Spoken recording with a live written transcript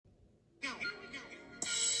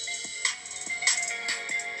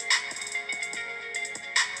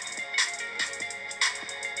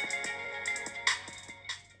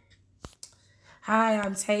Hi,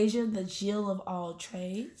 I'm Tasia, the Jill of all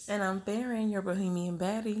trades. And I'm Baron, your bohemian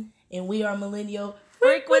baddie. And we are Millennial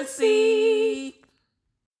Frequency.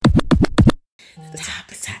 The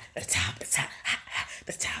top is hot, the top is hot, hot, hot.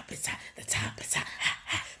 The top is hot, the top is hot, hot,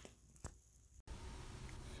 hot.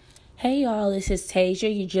 Hey y'all, this is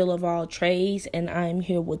Tasia, your Jill of all trades, and I'm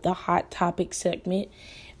here with the Hot Topic segment.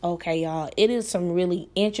 Okay, y'all, it is some really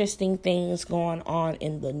interesting things going on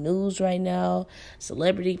in the news right now.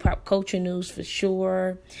 Celebrity pop culture news for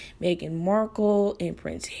sure. Meghan Markle and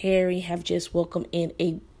Prince Harry have just welcomed in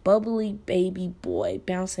a bubbly baby boy,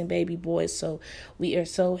 bouncing baby boy. So we are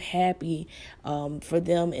so happy for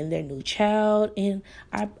them and their new child. And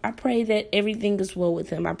I pray that everything is well with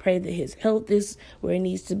him. I pray that his health is where it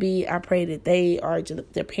needs to be. I pray that they are to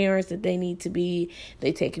the parents that they need to be.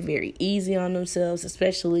 They take it very easy on themselves,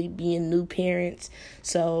 especially being new parents.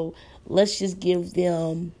 So let's just give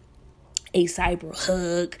them a cyber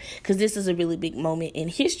hug, because this is a really big moment in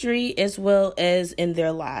history as well as in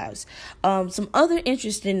their lives. Some other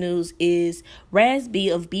interesting news is Raz B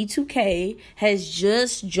of B2K has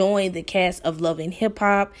just joined the cast of Love and Hip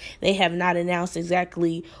Hop. They have not announced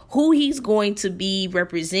exactly who he's going to be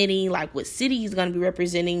representing, like what city he's going to be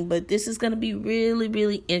representing, but this is going to be really,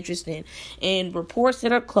 really interesting. And reports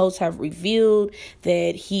that are close have revealed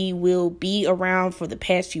that he will be around for the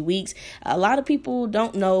past few weeks. A lot of people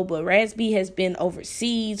don't know, but Raz B has been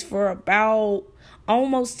overseas for about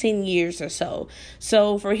almost 10 years or so.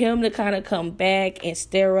 So for him to kind of come back and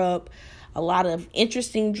stir up a lot of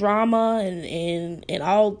interesting drama and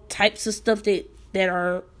all types of stuff that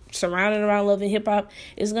are surrounding around Love and Hip Hop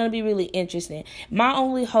is going to be really interesting. My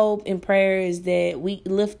only hope and prayer is that we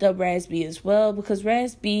lift up Raz B as well, because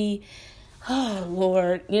Raz B, oh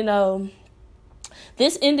Lord,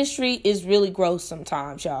 this industry is really gross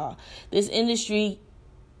sometimes, y'all. This industry,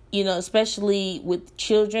 especially with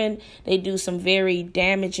children, they do some very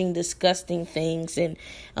damaging, disgusting things. And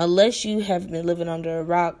unless you have been living under a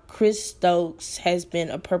rock, Chris Stokes has been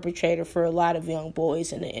a perpetrator for a lot of young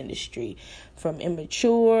boys in the industry, from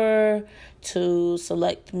Immature to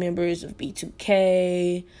select members of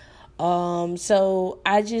B2K. So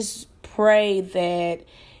I just pray that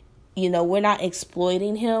we're not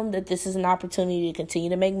exploiting him, that this is an opportunity to continue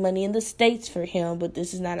to make money in the States for him, but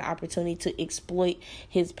this is not an opportunity to exploit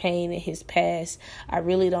his pain and his past. I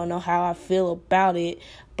really don't know how I feel about it,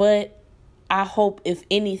 but I hope, if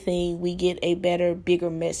anything, we get a better, bigger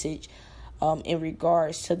message in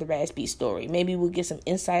regards to the Raz B story. Maybe we'll get some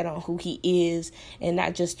insight on who he is and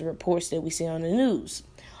not just the reports that we see on the news.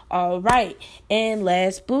 All right, and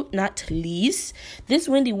last but not least, this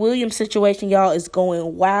Wendy Williams situation, y'all, is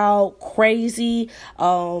going wild, crazy.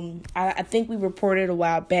 I think we reported a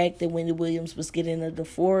while back that Wendy Williams was getting a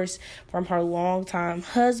divorce from her longtime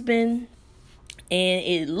husband, and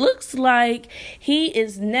it looks like he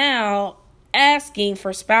is now asking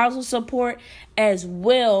for spousal support as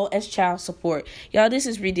well as child support. Y'all, this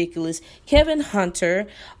is ridiculous. Kevin Hunter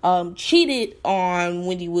cheated on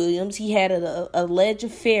Wendy Williams. He had an alleged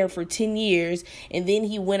affair for 10 years, and then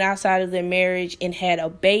he went outside of their marriage and had a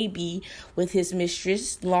baby with his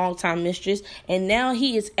mistress, longtime mistress, and now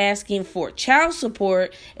he is asking for child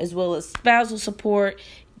support as well as spousal support.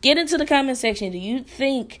 Get into the comment section. Do you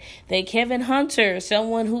think that Kevin Hunter,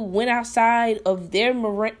 someone who went outside of their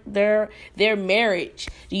marriage,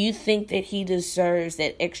 do you think that he deserves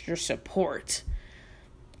that extra support?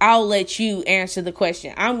 I'll let you answer the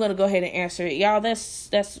question. I'm going to go ahead and answer it. Y'all, that's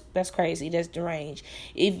crazy. That's deranged.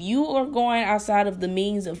 If you are going outside of the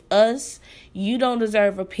means of us, you don't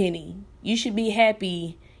deserve a penny. You should be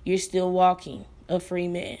happy you're still walking, a free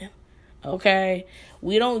man. Okay,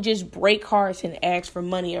 we don't just break hearts and ask for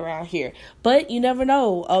money around here, but you never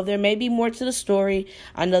know. There may be more to the story.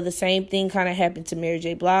 I know the same thing kind of happened to Mary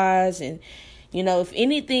J. Blige, and if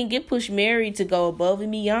anything, get pushed Mary to go above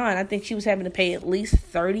and beyond. I think she was having to pay at least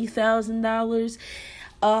 $30,000.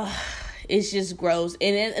 It's just gross.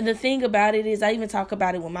 And the thing about it is, I even talk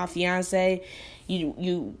about it with my fiance.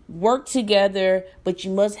 You work together, but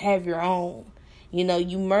you must have your own.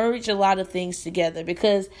 You merge a lot of things together,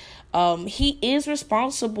 because he is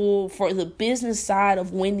responsible for the business side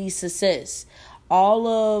of Wendy's success. All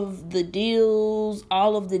of the deals,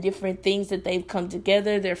 all of the different things that they've come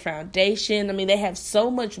together, their foundation. I mean, they have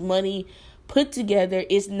so much money put together.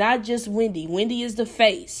 It's not just Wendy. Wendy is the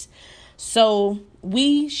face. So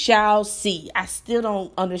we shall see. I still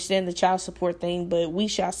don't understand the child support thing, but we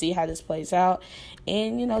shall see how this plays out.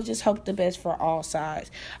 And, just hope the best for all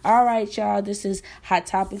sides. All right, y'all. This is Hot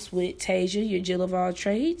Topics with Tasia, your Jill of all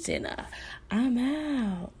trades. And I'm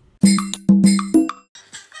out.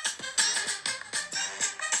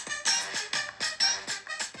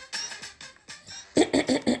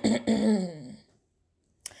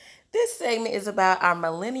 This segment is about our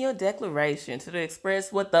millennial declaration to express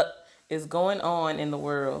what the is going on in the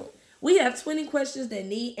world. We have 20 questions that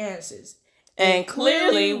need answers. And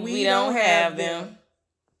clearly we don't have them.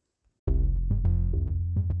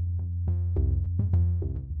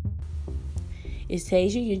 It's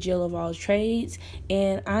Tasia, your Jill of all trades,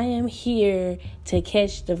 and I am here to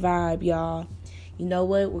catch the vibe, y'all. You know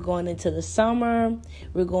what? We're going into the summer.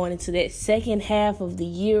 We're going into that second half of the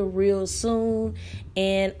year real soon.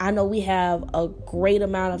 And I know we have a great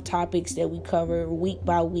amount of topics that we cover week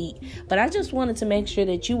by week. But I just wanted to make sure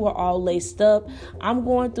that you were all laced up. I'm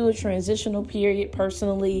going through a transitional period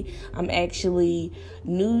personally. I'm actually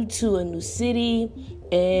new to a new city.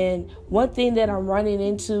 And one thing that I'm running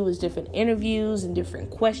into is different interviews and different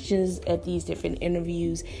questions at these different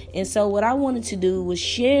interviews. And so what I wanted to do was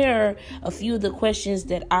share a few of the questions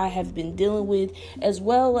that I have been dealing with, as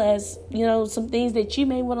well as, some things that you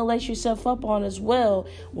may want to lace yourself up on as well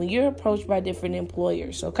when you're approached by different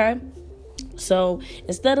employers, okay? So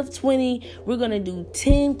instead of 20, we're going to do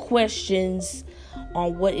 10 questions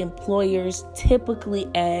on what employers typically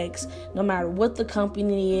ask, no matter what the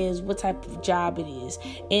company is, what type of job it is.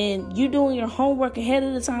 And you doing your homework ahead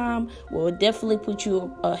of the time will definitely put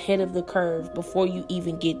you ahead of the curve before you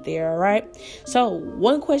even get there, all right? So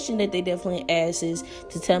one question that they definitely ask is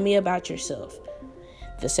to tell me about yourself.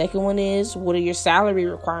 The second one is, what are your salary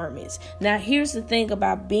requirements? Now, here's the thing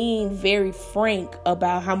about being very frank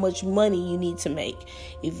about how much money you need to make.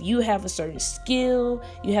 If you have a certain skill,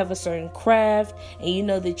 you have a certain craft, and you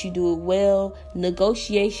know that you do it well,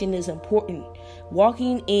 negotiation is important.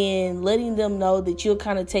 Walking in, letting them know that you'll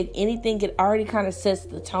kind of take anything, it already kind of sets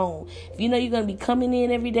the tone. If you know you're going to be coming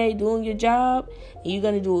in every day doing your job, and you're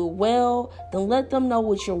going to do it well, then let them know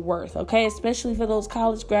what you're worth, okay? Especially for those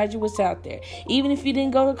college graduates out there. Even if you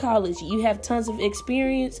didn't go to college, you have tons of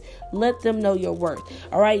experience, let them know your worth.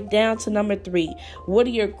 All right, down to number 3. What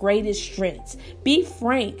are your greatest strengths? Be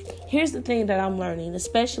frank. Here's the thing that I'm learning,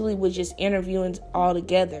 especially with just interviewing all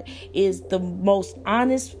together, is the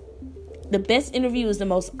best interview is the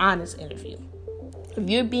most honest interview. If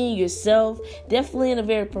you're being yourself, definitely in a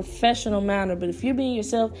very professional manner, but if you're being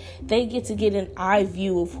yourself, they get to get an eye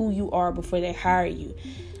view of who you are before they hire you.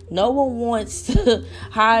 No one wants to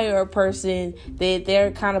hire a person that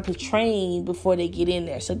they're kind of portraying before they get in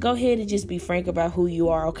there. So go ahead and just be frank about who you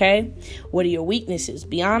are, okay? What are your weaknesses?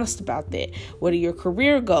 Be honest about that. What are your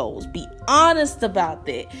career goals? Be honest about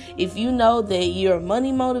that. If you know that you're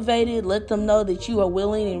money motivated, let them know that you are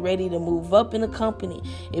willing and ready to move up in the company.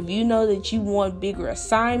 If you know that you want bigger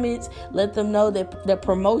assignments, let them know that the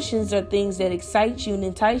promotions are things that excite you and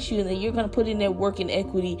entice you, and that you're going to put in that work and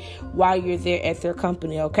equity while you're there at their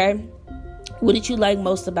company, okay? What did you like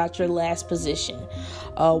most about your last position?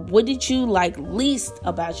 What did you like least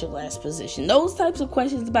about your last position? Those types of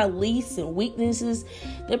questions about least and weaknesses,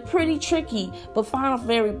 they're pretty tricky, but find a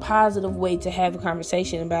very positive way to have a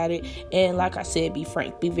conversation about it. And like I said, be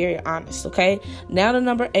frank, be very honest, okay? Now to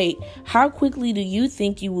number 8. How quickly do you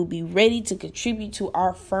think you will be ready to contribute to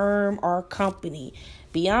our firm, our company?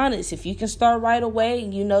 Be honest. If you can start right away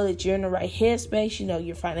and you know that you're in the right headspace, you know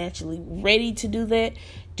you're financially ready to do that,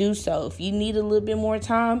 do so. If you need a little bit more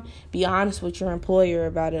time, be honest with your employer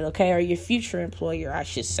about it, okay? Or your future employer, I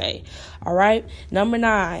should say. All right. Number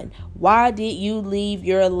 9, why did you leave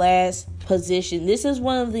your last position? This is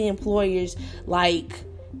one of the employers,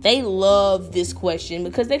 they love this question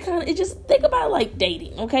because they just think about it like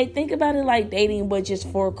dating, okay? Think about it like dating, but just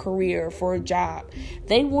for a career, for a job.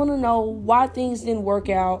 They want to know why things didn't work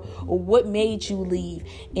out or what made you leave.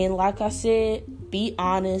 And like I said, be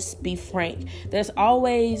honest, be frank.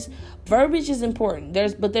 Verbiage is important.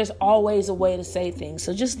 There's always a way to say things.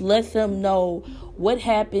 So just let them know what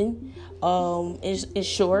happened. In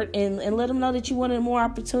short, and let them know that you wanted more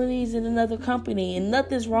opportunities in another company, and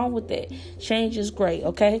nothing's wrong with that. Change is great,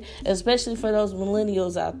 okay? Especially for those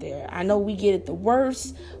millennials out there. I know we get it the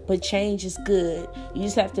worst, but change is good. You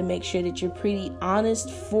just have to make sure that you're pretty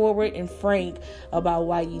honest, forward, and frank about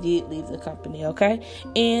why you did leave the company, okay?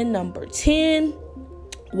 And number 10,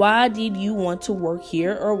 why did you want to work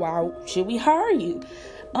here, or why should we hire you?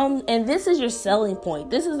 And this is your selling point.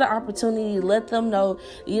 This is the opportunity to let them know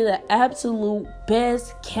you're the absolute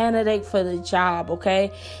best candidate for the job,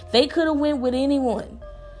 okay? They could have went with anyone.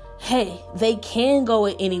 Hey, they can go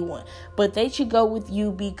with anyone, but they should go with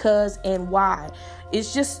you because and why.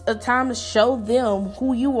 It's just a time to show them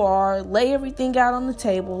who you are, lay everything out on the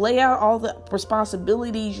table, lay out all the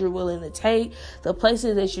responsibilities you're willing to take, the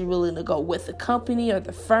places that you're willing to go with the company or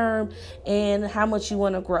the firm, and how much you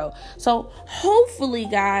want to grow. So hopefully,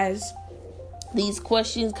 guys, These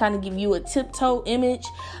questions kind of give you a tiptoe image,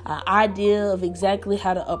 an idea of exactly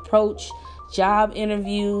how to approach job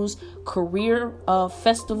interviews, career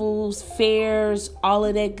festivals, fairs, all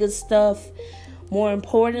of that good stuff. More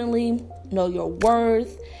importantly, know your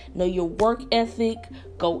worth, know your work ethic,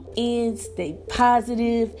 go in, stay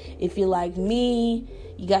positive. If you're like me,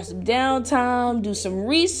 you got some downtime, do some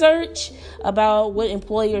research about what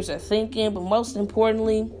employers are thinking, but most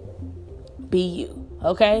importantly, be you,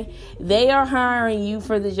 okay? They are hiring you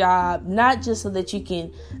for the job, not just so that you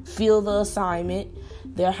can fill the assignment.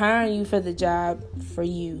 They're hiring you for the job for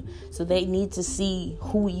you. So they need to see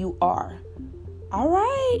who you are. All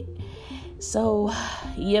right? So,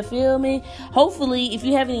 you feel me? Hopefully, if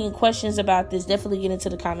you have any questions about this, definitely get into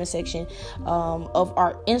the comment section of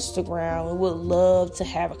our Instagram. We would love to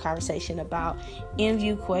have a conversation about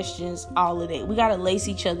interview questions, all of that. We got to lace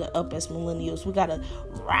each other up as millennials. We got to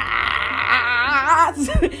rise.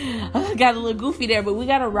 I got a little goofy there, but we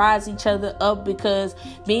got to rise each other up, because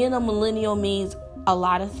being a millennial means a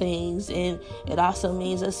lot of things, and it also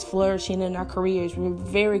means us flourishing in our careers. We're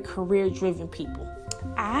very career-driven people.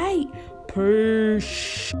 Aight.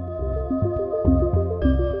 Peace.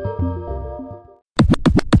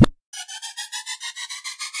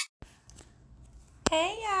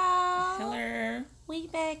 Hey y'all. Hello. We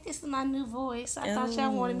back. This is my new voice. I thought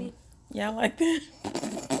y'all wanted me. Y'all like that?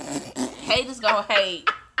 Haters gonna hate.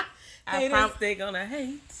 They gonna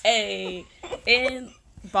hate. Hey, and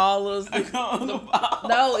ballers.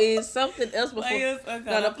 No, it's something else before. Players are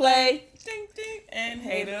gonna play. Ding, ding, and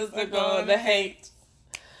haters are gonna hate.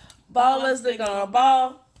 Ballers, they gonna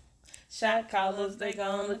ball. Shot callers, they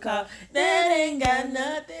gonna call. That ain't got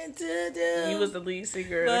nothing to do. You was the lead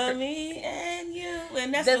singer. For me and you.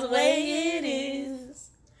 And that's the way it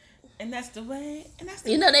is. And that's the way. And that's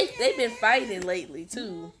the You know, they've been fighting lately,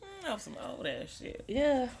 too. Oh, some old ass shit.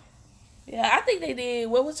 Yeah. Yeah, I think they did.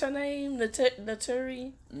 What was her name?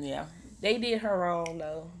 Naturi? Yeah. They did her wrong,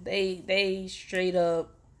 though. They straight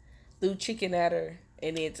up threw chicken at her.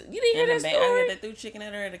 And then, you didn't hear that story? I heard they threw chicken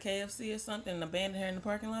at her at a KFC or something and abandoned her in the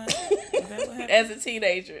parking lot. Is that what happened? As a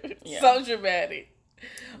teenager. Yeah. So dramatic.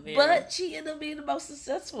 Very. But she ended up being the most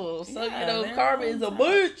successful. So, you know, karma is a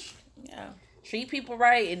bitch. Yeah. Treat people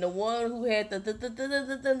right. And the one who had the...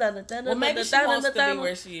 Well, maybe she wants to be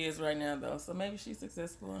where she is right now, though. So maybe she's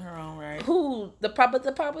successful in her own right. Who? The Papa?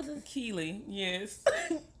 Keely, yes.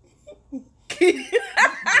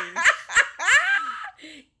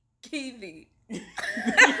 Keely.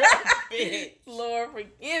 Lord,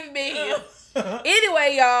 forgive me.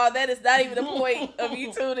 Anyway, y'all, that is not even the point of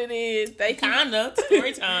you tuning in. Thank you. Kinda.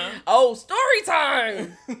 Story time. Oh, story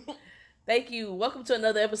time. Thank you. Welcome to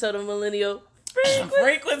another episode of Millennial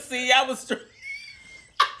Frequency. I was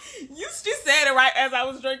you said it right as I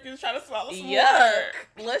was drinking, trying to swallow some water.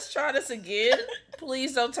 Yuck. Let's try this again.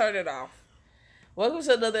 Please don't turn it off. Welcome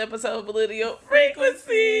to another episode of Millennial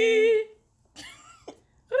Frequency.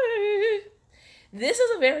 This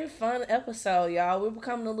is a very fun episode, y'all. We're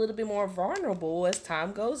becoming a little bit more vulnerable as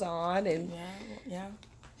time goes on, and yeah.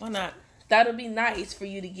 Why not? That'll be nice for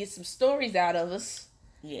you to get some stories out of us.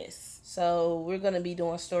 Yes. So we're gonna be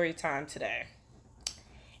doing story time today.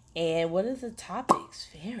 And what are the topics,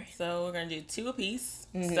 Farron? So we're gonna do two apiece.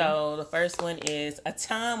 Mm-hmm. So the first one is a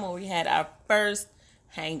time when we had our first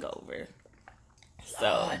hangover.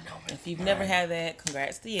 So if you've never had that,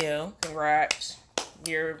 congrats to you. Congrats.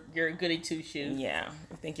 You're a goody two shoes. Yeah,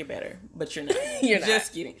 I think you're better, but you're not. You're not.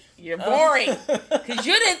 Just kidding. You're boring because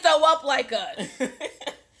you didn't throw up like us.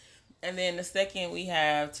 And then the second, we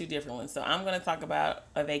have two different ones. So I'm gonna talk about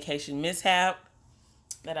a vacation mishap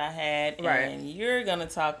that I had, right. And you're gonna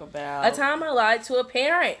talk about a time I lied to a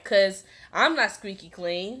parent because I'm not squeaky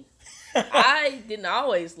clean. I didn't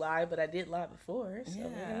always lie, but I did lie before. So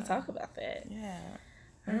we're gonna talk about that. Yeah.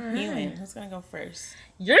 Human. Who's gonna go first?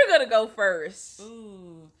 You're gonna go first.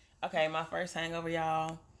 Ooh. Okay, my first hangover,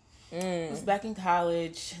 y'all. It was back in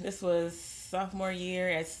college. This was sophomore year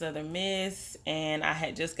at Southern Miss, and I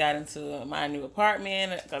had just got into my new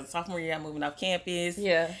apartment because sophomore year I'm moving off campus.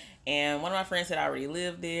 Yeah. And one of my friends had already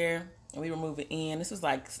lived there, and we were moving in. This was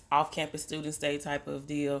like off-campus student stay type of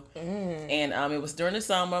deal. And it was during the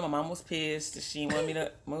summer. My mom was pissed. She didn't want me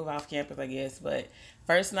to move off campus, I guess, but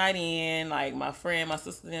first night in, like my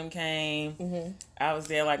sister them came. Mm-hmm. I was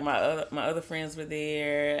there, like my other friends were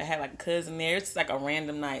there. I had like a cousin there. It's just like a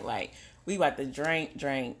random night. Like we about to drink.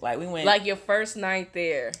 Like we went. Like your first night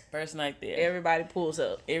there. First night there. Everybody pulls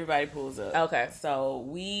up. Okay. So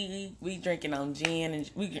we drinking on gin,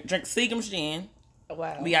 and we drink Seagram's gin.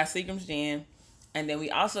 Wow. We got Seagram's gin. And then we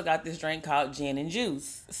also got this drink called gin and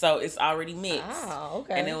juice. So it's already mixed. Oh,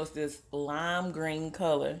 okay. And it was this lime green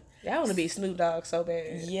color. I want to be Snoop Dogg so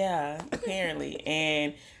bad. Yeah, apparently.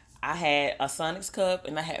 And I had a Sonic's cup,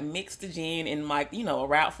 and I had mixed the gin in my, a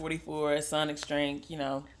Route 44 Sonic's drink,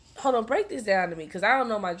 Hold on, break this down to me, because I don't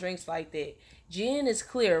know my drinks like that. Gin is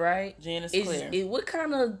clear, right? Gin is clear. What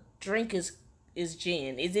kind of drink is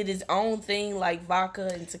gin? Is it its own thing like vodka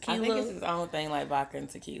and tequila? I think it's its own thing like vodka and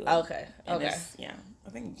tequila. Okay. Yeah. I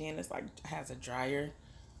think gin is has a drier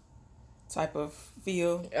type of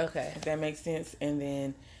feel. Okay. If that makes sense. And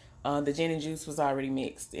then the gin and juice was already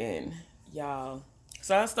mixed, and y'all.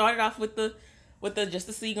 So I started off with the just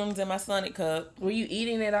the Seagrams in my Sonic cup. Were you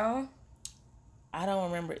eating it all? I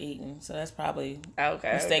don't remember eating, so that's probably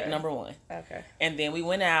mistake number one. Okay. And then we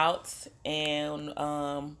went out, and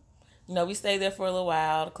we stayed there for a little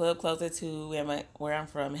while. The club closed at 2. Where I'm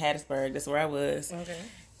from, Hattiesburg. That's where I was. Okay.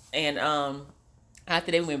 And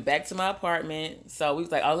after that, we went back to my apartment. So we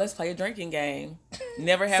was like, oh, let's play a drinking game.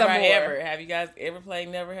 Never have I ever. Have you guys ever played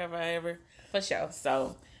Never Have I Ever? For sure.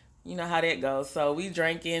 So you know how that goes. So we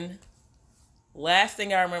drinking. Last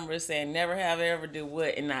thing I remember is saying, never have I ever do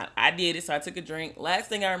what? And I did it, so I took a drink. Last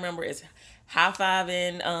thing I remember is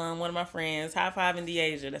high-fiving one of my friends, high-fiving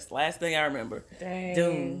DeAsia. That's the last thing I remember. Dang.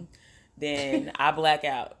 Doom. Then I black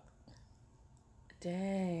out.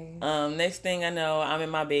 Dang. Next thing I know, I'm in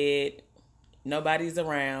my bed. Nobody's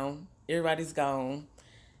around. Everybody's gone.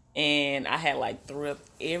 And I had, threw up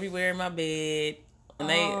everywhere in my bed.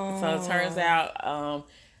 And so it turns out...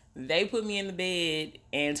 they put me in the bed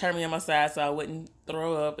and turned me on my side so I wouldn't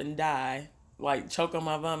throw up and die, choke on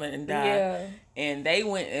my vomit and die. Yeah. And they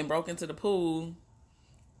went and broke into the pool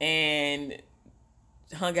and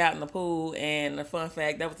hung out in the pool. And the fun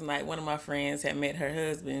fact, that was the night one of my friends had met her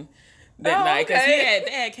husband that night, because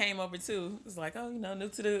they had came over too. It was like, oh, new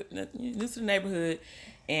to the neighborhood.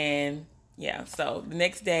 And yeah, so the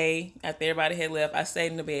next day after everybody had left, I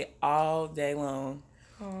stayed in the bed all day long.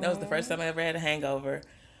 Aww. That was the first time I ever had a hangover.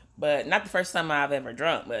 But not the first time I've ever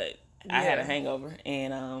drunk, but I had a hangover.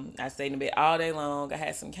 And I stayed in the bed all day long. I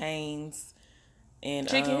had some canes. And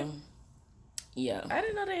chicken? Yeah. I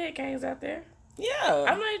didn't know they had canes out there. Yeah.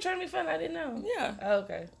 I'm not even trying to be funny. I didn't know. Yeah. Oh,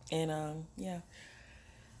 okay. And yeah.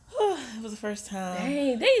 It was the first time.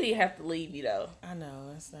 Dang, they didn't have to leave you though. I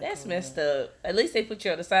know. That's messed up. At least they put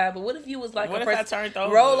you on the side. But what if you was like what a person I turned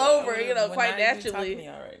over? Roll over, quite naturally. To me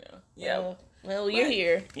all right now. Yeah. Well, you're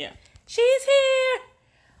here. Yeah. She's here.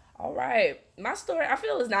 All right. My story, I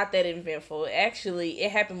feel, is not that eventful. Actually,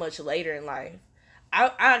 it happened much later in life.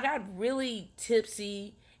 I got really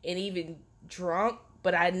tipsy and even drunk,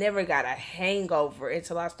 but I never got a hangover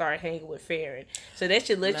until I started hanging with Farron. So that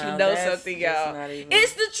should let you know something, y'all.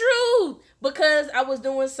 It's the truth. Because I was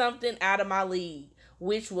doing something out of my league,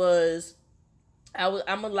 which was I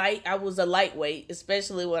was a lightweight,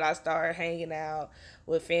 especially when I started hanging out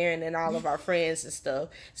with Farron and all of our friends and stuff.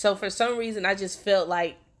 So for some reason, I just felt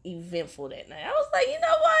eventful that night. I was like, you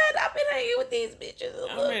know what? I've been hanging with these bitches a little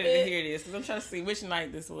bit. I'm ready to hear this because I'm trying to see which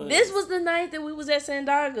night this was. This was the night that we was at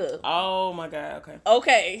Sandarga. Oh my God. Okay.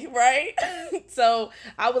 Okay, right? So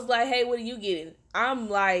I was like, hey, what are you getting? I'm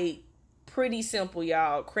pretty simple,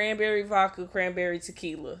 y'all. Cranberry vodka, cranberry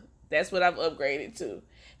tequila. That's what I've upgraded to.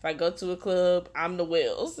 If I go to a club, I'm the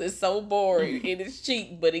Wells. It's so boring and it's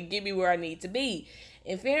cheap, but it get me where I need to be.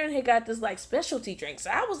 And Farron had got this specialty drink. So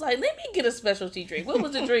I was like, let me get a specialty drink. What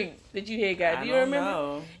was the drink that you had got? Do you remember?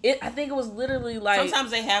 Know. I think it was literally sometimes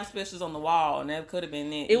they have specials on the wall, and that could have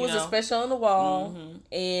been it. It was a special on the wall. Mm-hmm.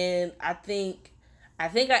 And I think I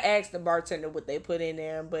asked the bartender what they put in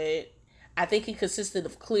there, but I think it consisted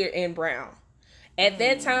of clear and brown. At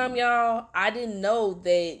that time, y'all, I didn't know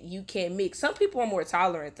that you can't mix. Some people are more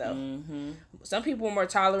tolerant, though. Mm-hmm. Some people are more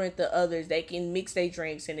tolerant than others. They can mix their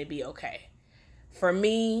drinks and it be okay. For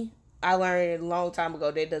me, I learned a long time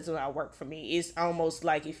ago that does not work for me. It's almost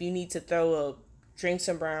like if you need to throw up, drink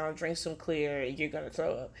some brown, drink some clear, you're going to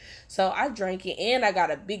throw up. So I drank it, and I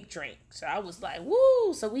got a big drink. So I was like,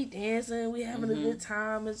 woo! So we dancing, we having a good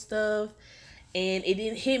time and stuff. And it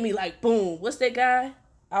didn't hit me boom. What's that guy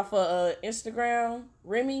off of Instagram?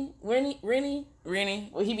 Rennie?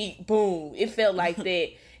 Well, he be, boom. It felt like that.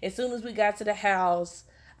 As soon as we got to the house,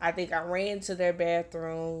 I think I ran to their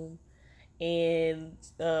bathroom. And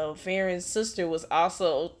Farron's sister was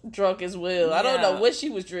also drunk as well. Yeah. I don't know what she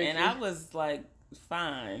was drinking. And I was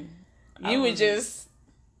fine. You were just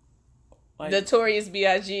Notorious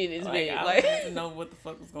B.I.G. in his bed. I didn't know what the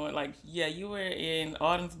fuck was going on. You were in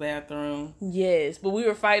Autumn's bathroom. Yes, but we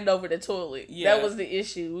were fighting over the toilet. Yeah. That was the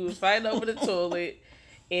issue. We were fighting over the toilet.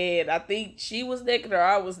 And I think she was naked or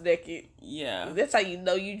I was naked. Yeah. That's how you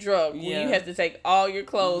know you drunk. When you have to take all your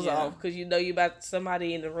clothes off. Because you know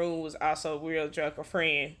somebody in the room was also real drunk, a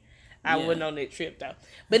friend. I went on that trip though.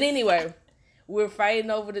 But anyway, we're fighting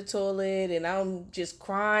over the toilet and I'm just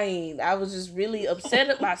crying. I was just really upset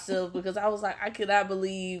at myself because I was like, I cannot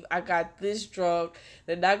believe I got this drunk.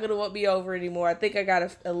 They're not going to want me over anymore. I think I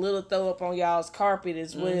got a little throw up on y'all's carpet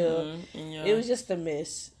as well. Yeah. It was just a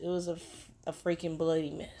mess. It was a freaking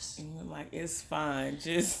bloody mess. Like, it's fine.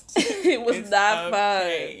 Just it was not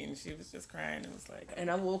fine. And she was just crying. It was like, and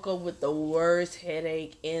I woke up with the worst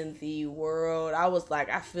headache in the world. I was like,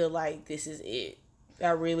 I feel like this is it. I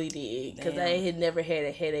really did, because I had never had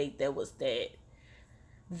a headache that was that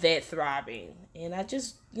throbbing. And I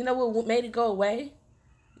just, you know what made it go away?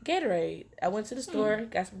 Gatorade. I went to the store,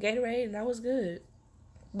 got some Gatorade, and I was good.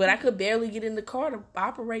 But I could barely get in the car to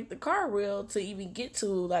operate the car wheel to even get to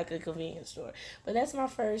like a convenience store. But that's my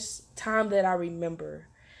first time that I remember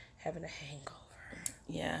having a hangover.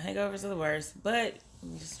 Yeah, hangovers are the worst. But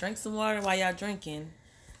just drink some water while y'all drinking.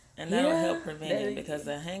 And that'll help prevent it, because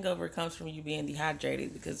the hangover comes from you being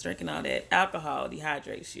dehydrated, because drinking all that alcohol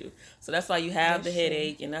dehydrates you. So that's why you have the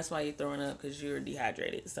headache, and that's why you're throwing up, because you're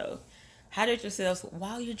dehydrated. So hydrate yourselves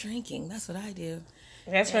while you're drinking. That's what I do.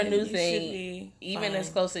 That's her new thing. Even as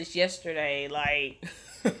close as yesterday, like,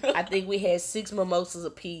 I think we had 6 mimosas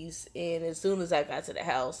apiece, and as soon as I got to the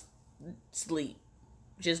house, sleep.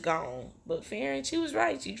 Just gone. But Farron, she was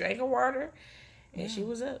right. She drank her water, and she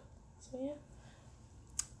was up. So, yeah.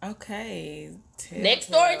 Okay. Next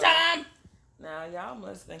story time. Now, y'all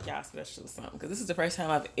must think y'all special or something, because this is the first time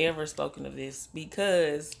I've ever spoken of this,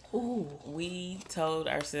 because we told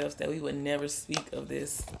ourselves that we would never speak of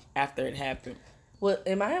this after it happened. Well,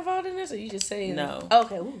 am I involved in this, or you just saying? No.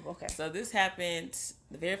 Okay. Ooh, okay. So this happened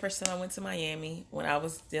the very first time I went to Miami when I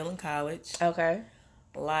was still in college. Okay.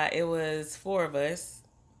 It was 4 of us,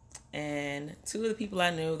 and 2 of the people I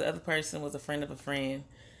knew, the other person was a friend of a friend.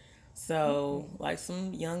 So, like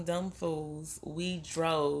some young, dumb fools, we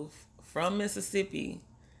drove from Mississippi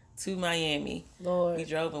to Miami. Lord. We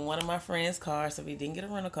drove in one of my friend's cars, so we didn't get a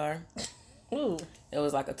rental car. Ooh. It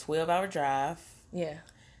was like a 12-hour drive. Yeah.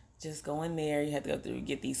 Just going there. You had to go through,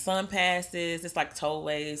 get these sun passes. It's like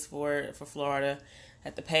tollways for Florida.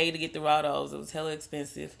 Had to pay to get through all those. It was hella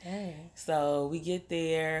expensive. Dang. So we get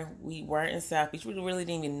there. We weren't in South Beach. We really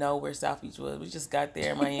didn't even know where South Beach was. We just got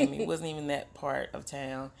there in Miami. It wasn't even that part of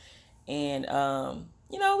town. And,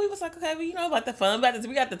 we was like, okay, well, about the fun.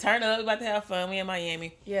 We got to turn up. We about to have fun. We in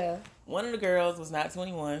Miami. Yeah. One of the girls was not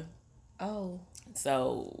 21. Oh.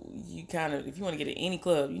 So you if you want to get in any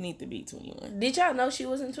club, you need to be 21. Did y'all know she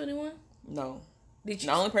wasn't 21? No. The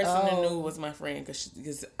only person that knew was my friend,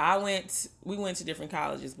 because we went to different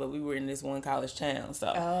colleges, but we were in this one college town.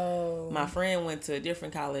 So my friend went to a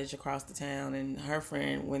different college across the town, and her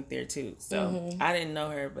friend went there too. So I didn't know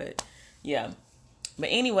her, but yeah. But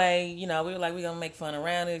anyway, we were like, we're going to make fun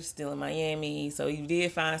around it. Still in Miami. So we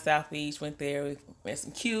did find South Beach. Went there. We met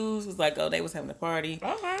some cues. Was like, they was having a party.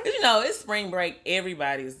 Okay. Because, it's spring break.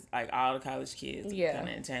 Everybody's, like, all the college kids kind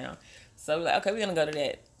of in town. So we're like, okay, we're going to go to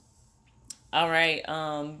that. All right.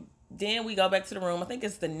 Then we go back to the room. I think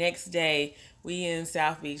it's the next day. We in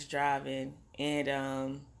South Beach driving.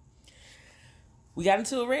 And we got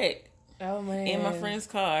into a wreck. Oh, man. In my friend's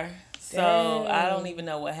car. So I don't even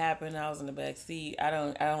know what happened. I was in the back seat. I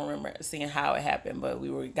don't remember seeing how it happened, but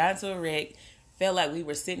we got into a wreck. Felt like we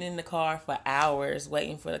were sitting in the car for hours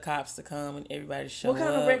waiting for the cops to come and everybody to show up. What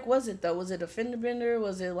kind of wreck was it though? Was it a fender bender?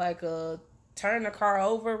 Was it like a turn the car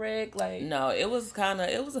over wreck? Like, no, it was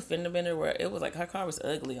a fender bender where it was like her car was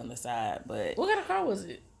ugly on the side. But what kind of car was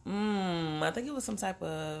it? I think it was some type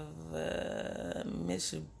of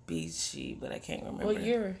Mitsubishi, but I can't remember. What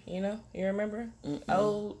year? You remember?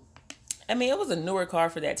 Oh. I mean, it was a newer car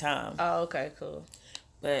for that time. Oh, okay, cool.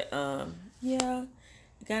 But, yeah,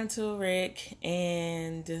 we got into a wreck,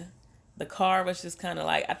 and the car was just kind of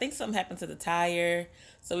like, I think something happened to the tire,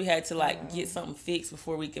 so we had to, get something fixed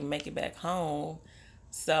before we could make it back home.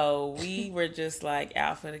 So we were just,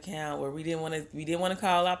 out for the count, where we didn't want to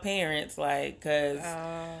call our parents, because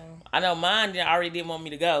I know mine already didn't want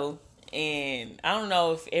me to go, and I don't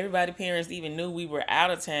know if everybody's parents even knew we were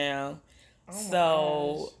out of town.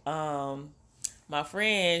 So, my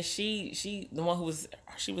friend, she the one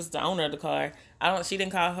she was the owner of the car. She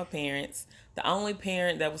didn't call her parents. The only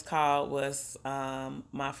parent that was called was,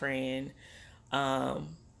 my friend,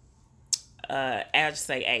 I'll just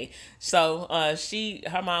say A. So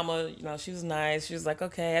her mama, she was nice. She was like,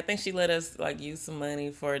 okay, I think she let us like use some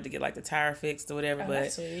money for it to get like the tire fixed or whatever.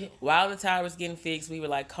 But while the tire was getting fixed, we were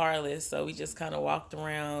like carless, so we just kind of walked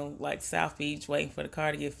around like South Beach waiting for the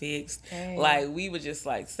car to get fixed. Dang. Like we were just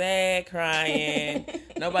like sad, crying.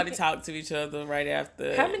 Nobody talked to each other right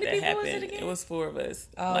after. How many people happened. Was it again? It was 4 of us.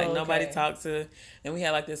 Oh, like nobody talked to, and we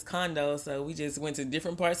had like this condo, so we just went to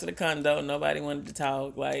different parts of the condo. Nobody wanted to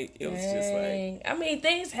talk. Like it was just like. I mean,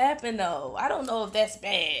 things happen though. I don't know if that's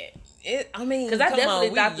bad. Because I definitely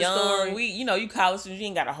thought the story. You college students, you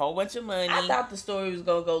ain't got a whole bunch of money. I thought the story was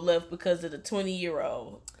gonna go left because of the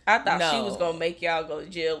 20-year-old. I thought she was gonna make y'all go to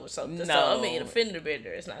jail or something. No. So I mean, a fender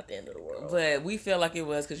bender is not the end of the world. But we feel like it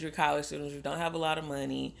was because you're college students. You don't have a lot of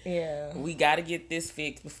money. Yeah. We got to get this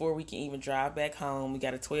fixed before we can even drive back home. We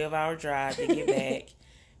got a 12-hour drive to get back.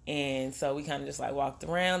 And so we kind of just like walked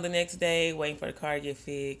around the next day waiting for the car to get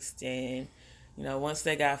fixed. And, once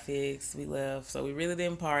they got fixed, we left. So we really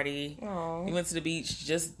didn't party. Aww. We went to the beach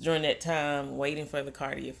just during that time waiting for the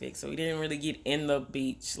car to get fixed. So we didn't really get in the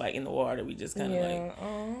beach, like in the water. We just kind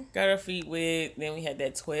of got our feet wet. Then we had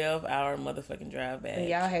that 12-hour motherfucking drive back. And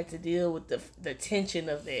y'all had to deal with the tension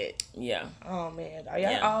of that. Yeah. Oh, man. Are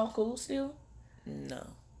y'all all cool still? No.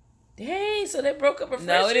 Dang, so they broke up a friendship?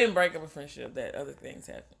 No, it didn't break up a friendship. That other things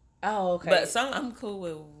happened. Oh, okay. But I'm cool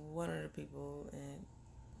with one of the people, and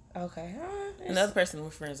okay, another person we're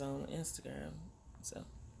friends on Instagram. So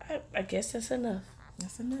I guess that's enough.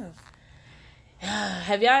 That's enough.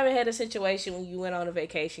 Have y'all ever had a situation when you went on a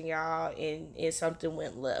vacation, y'all, and something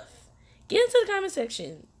went left? Get into the comment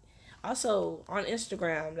section. Also on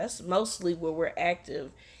Instagram, that's mostly where we're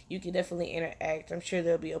active. You can definitely interact. I'm sure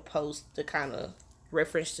there'll be a post to kind of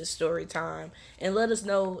reference to story time and let us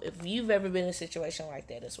know if you've ever been in a situation like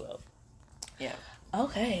that as well. Yeah.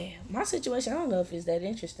 Okay. My situation, I don't know if it's that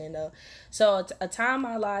interesting though. So a time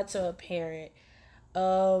I lied to a parent,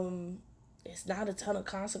 it's not a ton of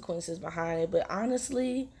consequences behind it, but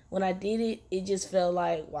honestly, when I did it, it just felt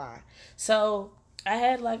like, why? So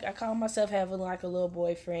I called myself having like a little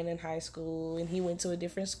boyfriend in high school, and he went to a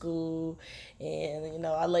different school, and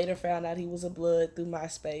I later found out he was a blood through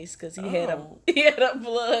MySpace because he had a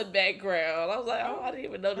blood background. I was like, I didn't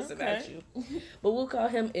even notice about you, but we'll call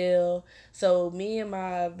him L. So me and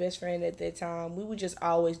my best friend at that time, we would just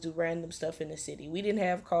always do random stuff in the city. We didn't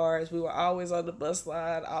have cars. We were always on the bus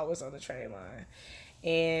line, always on the train line,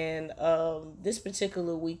 and this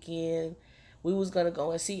particular weekend, we was gonna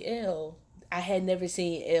go and see L. I had never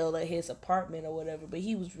seen L at his apartment or whatever, but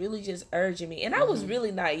he was really just urging me. And I was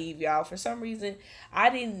really naive, y'all. For some reason, I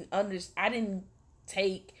didn't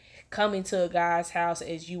take coming to a guy's house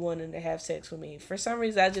as you wanting to have sex with me. For some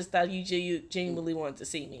reason, I just thought you genuinely wanted to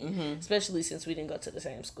see me, especially since we didn't go to the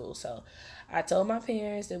same school. So I told my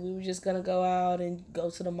parents that we were just going to go out and go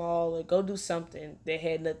to the mall or go do something that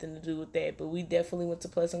had nothing to do with that. But we definitely went to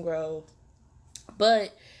Pleasant Grove.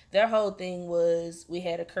 But their whole thing was we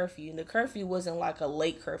had a curfew, and the curfew wasn't like a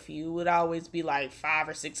late curfew. It would always be like 5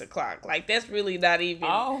 or 6 o'clock. Like, that's really not even.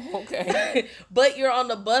 Oh, okay. But you're on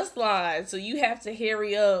the bus line, so you have to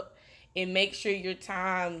hurry up and make sure your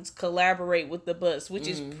times collaborate with the bus, which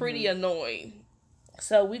is pretty annoying.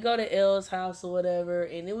 So we go to L's house or whatever,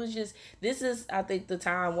 and it was just, this is, I think, the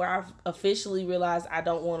time where I officially realized I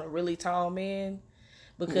don't want a really tall man,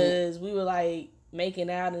 because we were like making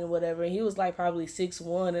out and whatever, and he was like probably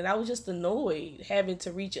 6'1", and I was just annoyed having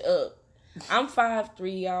to reach up. I'm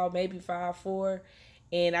 5'3", y'all, maybe 5'4",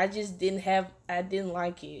 and I just didn't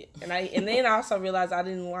like it. And then I also realized I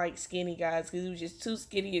didn't like skinny guys because it was just too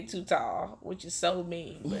skinny and too tall, which is so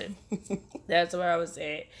mean, but that's where I was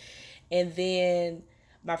at. And then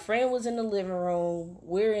my friend was in the living room,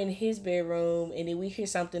 we're in his bedroom, and then we hear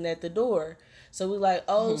something at the door. So we're like,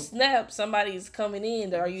 oh, snap, somebody's coming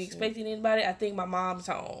in. Are you expecting anybody? I think my mom's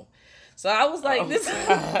home. So I was like, this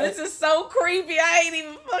is so creepy. I ain't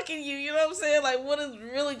even fucking you. You know what I'm saying? Like, what is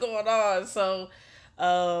really going on? So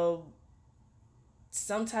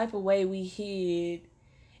some type of way we hid,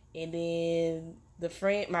 and then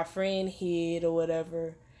my friend hid or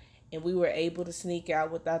whatever, and we were able to sneak out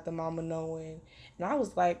without the mama knowing. And I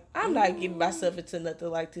was like, I'm not getting myself into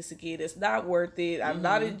nothing like this again. It's not worth it. I'm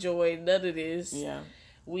not enjoying none of this. Yeah.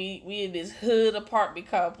 We in this hood apartment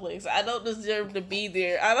complex. I don't deserve to be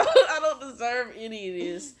there. I don't deserve any of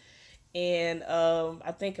this. And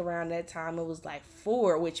I think around that time it was like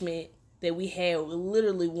 4, which meant that we had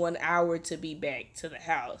literally 1 hour to be back to the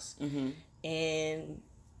house. And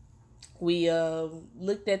We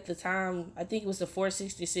looked at the time. I think it was the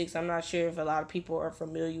 466. I'm not sure if a lot of people are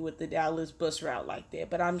familiar with the Dallas bus route like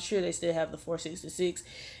that, but I'm sure they still have the 466,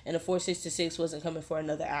 and the 466 wasn't coming for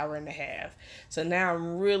another hour and a half. So now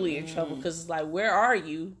I'm really in trouble because it's like, where are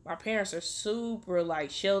you? My parents are super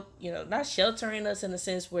like not sheltering us in the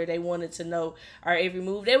sense where they wanted to know our every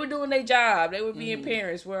move. They were doing their job. They were being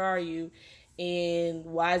parents. Where are you? And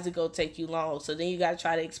why is it going to take you long? So then you got to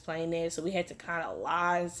try to explain that. So we had to kind of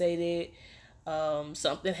lie and say that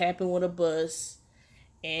something happened with a bus.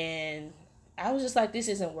 And I was just like, this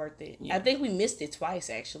isn't worth it. Yeah. I think we missed it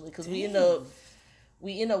twice, actually, because we end up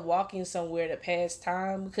walking somewhere to pass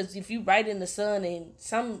time. Because if you right in the sun, and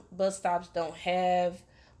some bus stops don't have,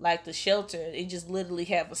 like, the shelter. They just literally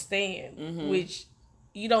have a stand, which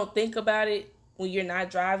you don't think about it when you're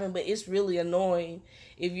not driving, but it's really annoying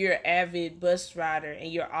if you're an avid bus rider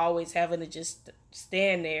and you're always having to just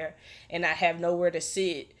stand there and not have nowhere to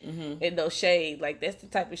sit in no shade. Like, that's the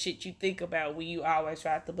type of shit you think about when you always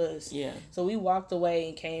ride the bus. Yeah. So we walked away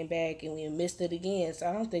and came back and we missed it again. So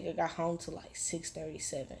I don't think I got home till like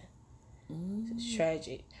 6:37. It's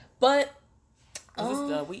tragic. But was this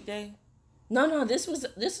the weekday? No, this was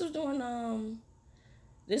during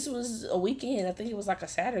this was a weekend. I think it was like a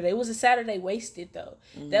Saturday. It was a Saturday wasted, though.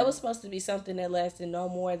 That was supposed to be something that lasted no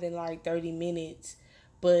more than like 30 minutes.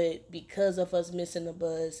 But because of us missing the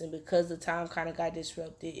bus and because the time kind of got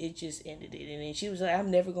disrupted, it just ended it. And then she was like, I'm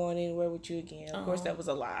never going anywhere with you again. Of course, that was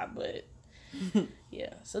a lie, but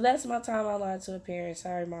yeah. So that's my time I lied to a parent.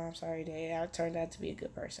 Sorry, Mom. Sorry, Dad. I turned out to be a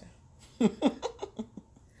good person.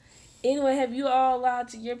 Anyway, have you all lied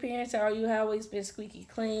to your parents, or you always been squeaky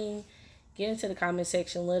clean? Get into the comment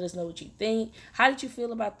section. Let us know what you think. How did you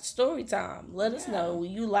feel about the story time? Let us know. Would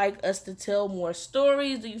you like us to tell more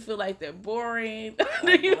stories? Do you feel like they're boring?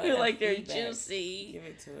 Do you feel like they're juicy? Give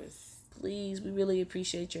it to us. Please, we really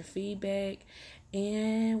appreciate your feedback.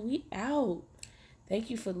 And we out. Thank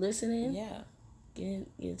you for listening. Yeah. Get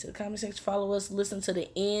into the comment section. Follow us. Listen to the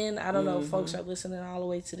end. I don't know if folks are listening all the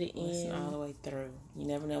way to the end. Listen all the way through. You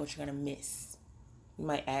never know what you're going to miss. You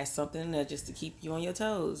might add something in there just to keep you on your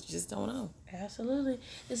toes. You just don't know. Absolutely.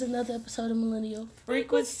 It's another episode of Millennial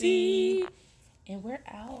Frequency. And we're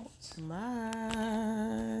out. Bye.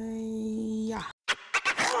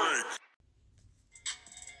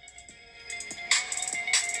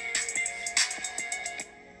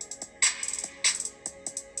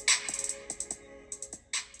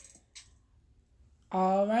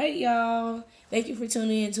 All right, y'all. Thank you for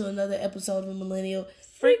tuning in to another episode of Millennial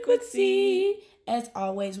Frequency. As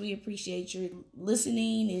always, we appreciate your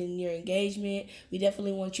listening and your engagement. We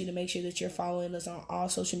definitely want you to make sure that you're following us on all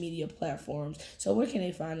social media platforms. So where can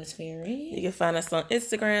they find us, Farron? You can find us on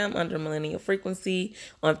Instagram under Millennial Frequency,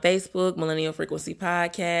 on Facebook, Millennial Frequency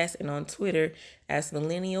Podcast, and on Twitter as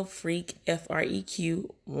Millennial Freak,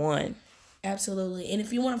 FREQ1. Absolutely. And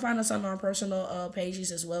if you want to find us on our personal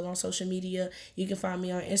pages as well on social media, you can find me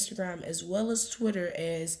on Instagram as well as Twitter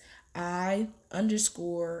as I_am_TEZYA.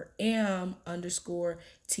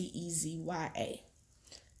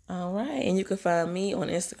 All right. And you can find me on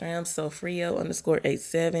Instagram,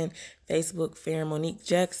 Sofrio_87, Facebook, Farron Monique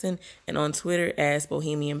Jackson, and on Twitter as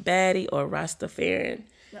Bohemian Baddie or Rastafarron.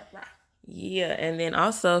 Right. Yeah, and then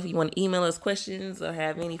also if you want to email us questions or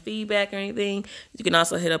have any feedback or anything, you can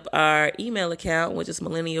also hit up our email account, which is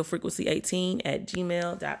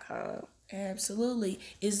millennialfrequency18@gmail.com. Absolutely.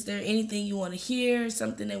 Is there anything you want to hear,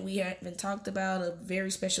 something that we haven't talked about, a very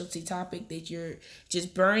specialty topic that you're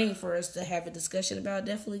just burning for us to have a discussion about?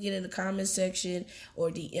 Definitely get in the comment section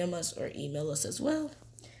or DM us or email us as well.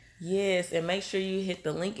 Yes, and make sure you hit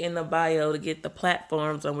the link in the bio to get the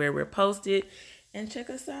platforms on where we're posted and check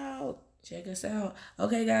us out.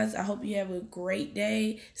 Okay, guys, I hope you have a great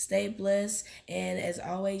day. Stay blessed. And as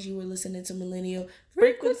always, you were listening to Millennial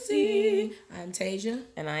Frequency. I'm Tasia.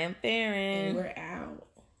 And I am Farron. And we're out.